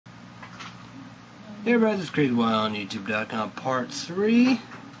Hey everybody, this is Crazy Wild on YouTube.com, part 3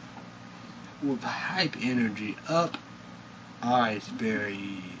 with Hype Energy Up,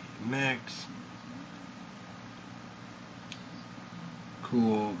 Iceberry Mix,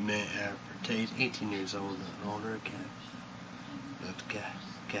 Cool Mint Aftertaste, 18 years old and older, that's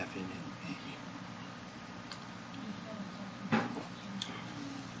caffeine in it.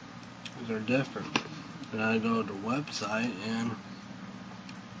 They're different. Then I go to the website and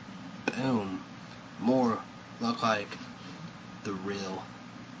boom. More look like the real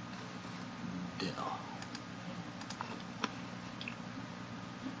deal.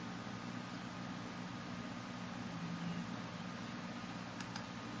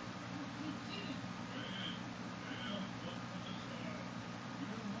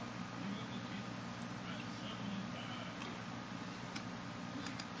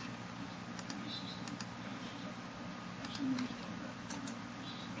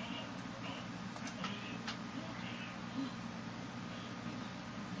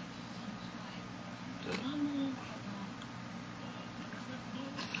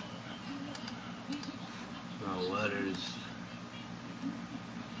 Letters.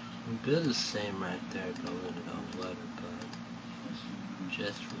 A bit the same right there going on letter, but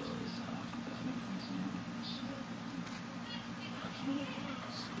just really talk about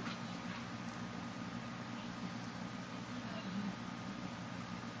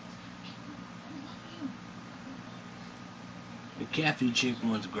it. The Cafe Chicken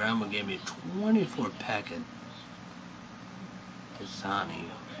one's grandma gave me a 24-pack of Dasani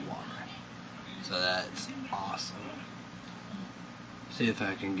water. So that's awesome. See if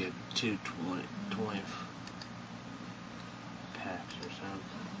I can get 20 packs or something.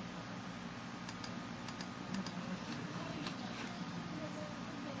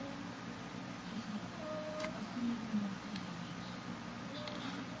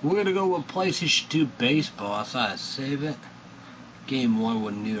 We're gonna go with PlayStation 2 baseball. I saw it save it. Game 1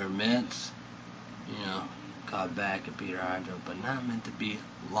 with New York Mets. You know, caught back at Peter Hydro, but not meant to be.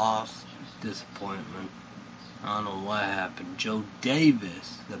 Lost. Disappointment. I don't know what happened. Joe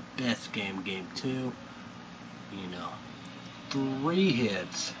Davis, the best game 2. You know, 3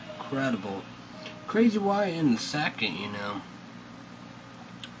 hits. Incredible. Crazy Wyatt in the second, you know.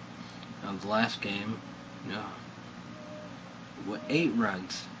 Of the last game, you know, with 8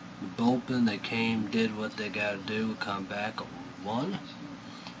 runs. The bullpen, they came, did what they got to do, come back, won.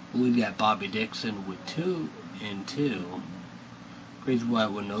 We got Bobby Dixon with 2 and 2. Crazy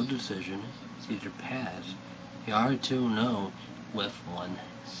Wyatt with no decision. Caesar passed. He are 2-0 with 1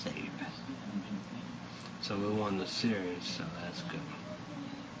 save. So we won the series, so that's good.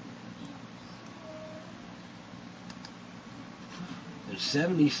 There's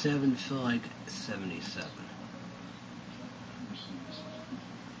 77, feel like 77.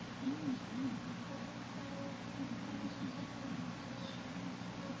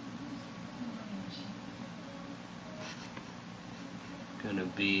 Gonna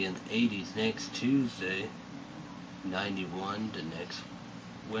be in the 80s next Tuesday. 91 the next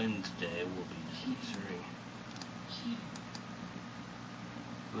Wednesday will be 93.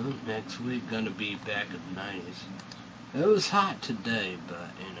 Well, next week gonna be back in the 90s. It was hot today,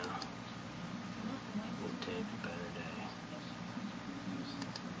 but you know, we'll take a better day.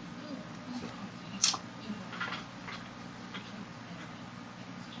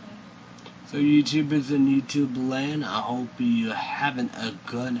 So YouTubers in YouTube land, I hope you're having a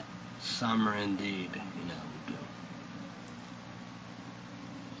good summer indeed. You know,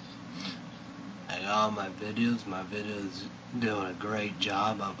 and all my videos doing a great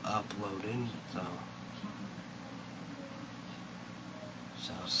job of uploading. So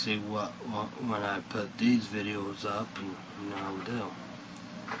see what when I put these videos up, and you know I'll do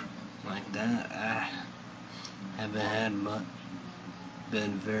like that. I haven't had much.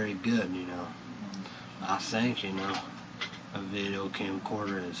 Been very good, you know. I think, you know, a video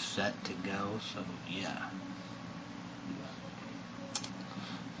camcorder is set to go, so yeah.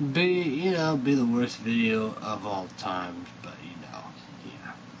 Be the worst video of all time, but you know,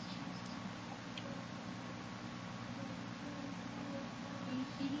 yeah.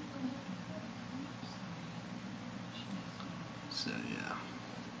 So yeah.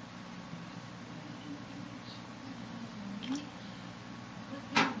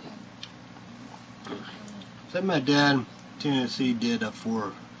 So my dad, Tennessee, did a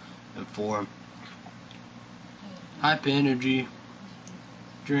 4 and 4. Hype Energy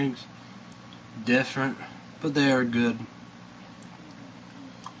drinks, different, but they are good.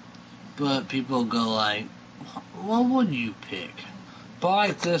 But people go like, what would you pick? But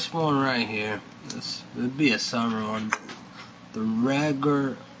like this one right here, this would be a summer one. The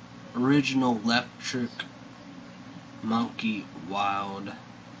regular original Electric Monkey Wild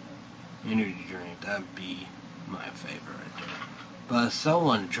energy drink. That'd be my favorite right there. But if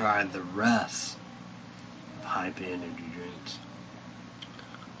someone tried the rest of hype energy drinks,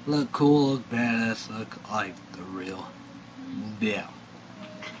 look cool, look badass, look like the real deal.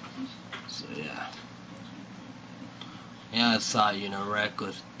 So yeah. Yeah, I saw,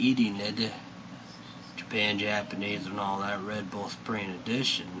 Reckless eating it. Japan, Japanese, and all that. Red Bull Spring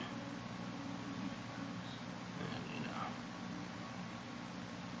Edition. And,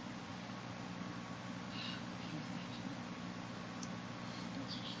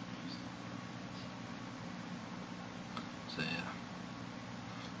 so yeah.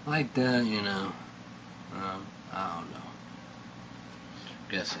 Like that, I don't know.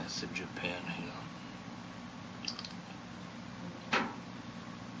 Guess that's in Japan,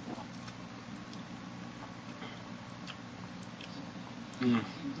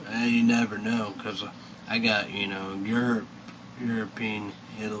 You never know, because I got, European,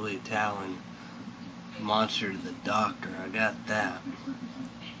 Italy, Italian, Monster the Doctor. I got that.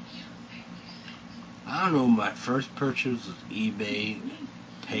 I don't know, my first purchase was eBay,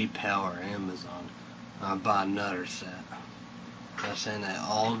 PayPal, or Amazon. I bought another set. I'm saying that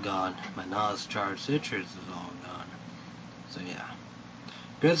all gone. My NOS Charged Citrus is all gone. So yeah.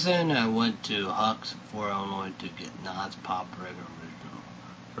 Good thing I went to Huck's for Illinois to get NOS Pop Rig Original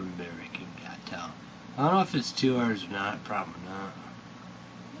from American Got Talent. I don't know if it's 2 hours or not. Probably not.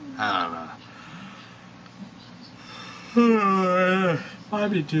 I don't know. Might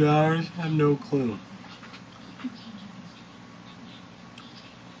be 2 hours. I have no clue.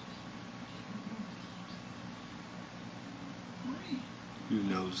 Who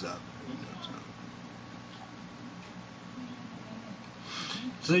knows that?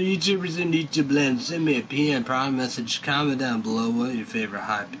 So YouTubers and YouTube land, send me a PM, private message, comment down below what your favorite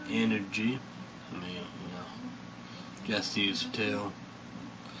hype energy. I mean, just these two.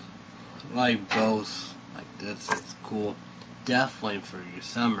 Like both. Like this, it's cool. Definitely for your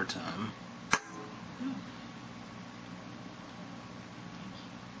summertime.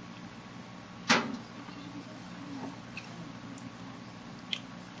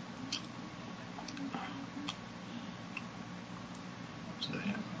 So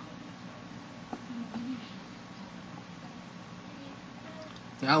yeah.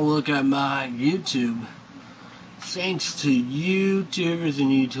 Now look at my YouTube. Thanks to YouTubers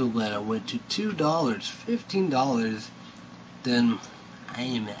and YouTube land, I went to $2, $15. Then I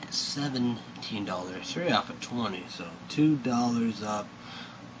am at $17, 3 off of 20, so $2 up.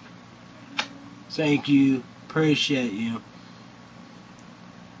 Thank you, appreciate you.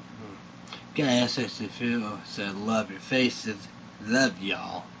 Guy SSFL said, love your faces, love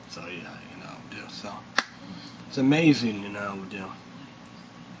y'all. So yeah, so it's amazing,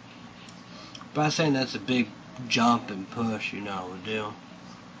 But I'm saying that's a big jump and push,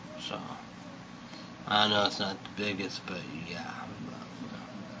 So I know it's not the biggest, but yeah.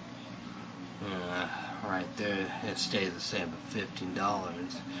 Right there, it stayed the same at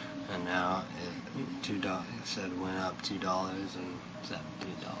 $15, and now $2. It said it went up $2 and $17.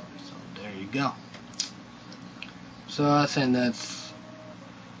 So there you go. So I think that's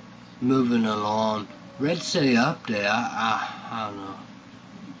moving along. Red City update. I don't know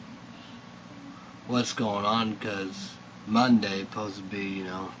what's going on, because Monday supposed to be,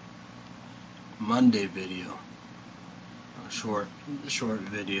 Monday video, a short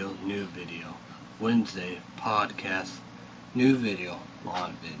video, new video. Wednesday podcast, new video,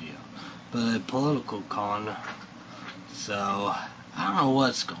 long video. But a political con, so I don't know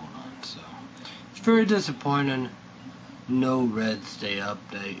what's going on. So it's very disappointing. No Red State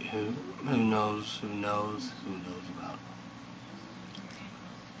update. Who knows? Who knows about it?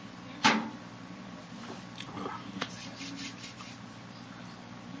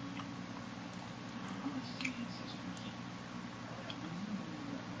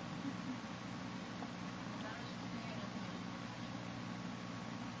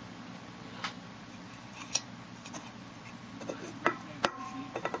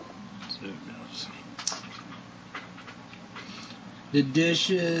 The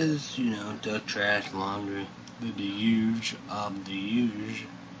dishes, the trash, laundry, the huge of the huge.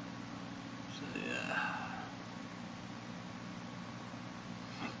 So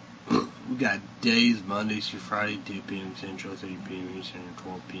yeah. We got days, Mondays through Friday, 2 p.m. Central, 3 p.m. Eastern, and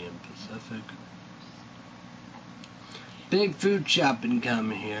 12 p.m. Pacific. Big food shopping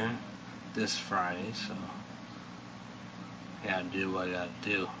coming here this Friday, so gotta do what I gotta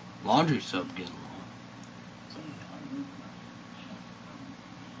do. Laundry soap getting low.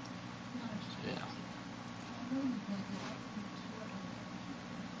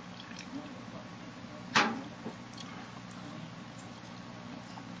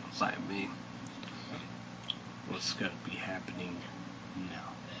 like me. What's gonna be happening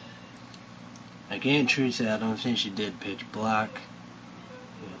now? Again, Teresa, I don't think she did Pitch Black.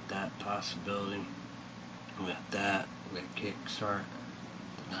 We got that possibility. We got that. We got Kickstart.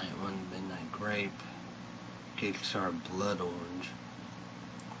 The Night One, Midnight Grape. Kickstart Blood Orange.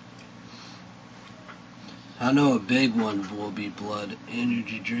 I know a big one will be Blood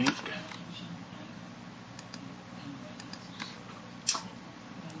Energy Drink.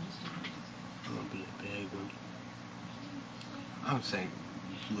 Will be a big one. I would say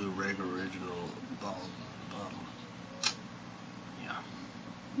Blue Rig Original bottle. Yeah.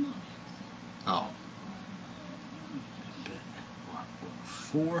 Oh.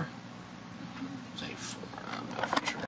 4.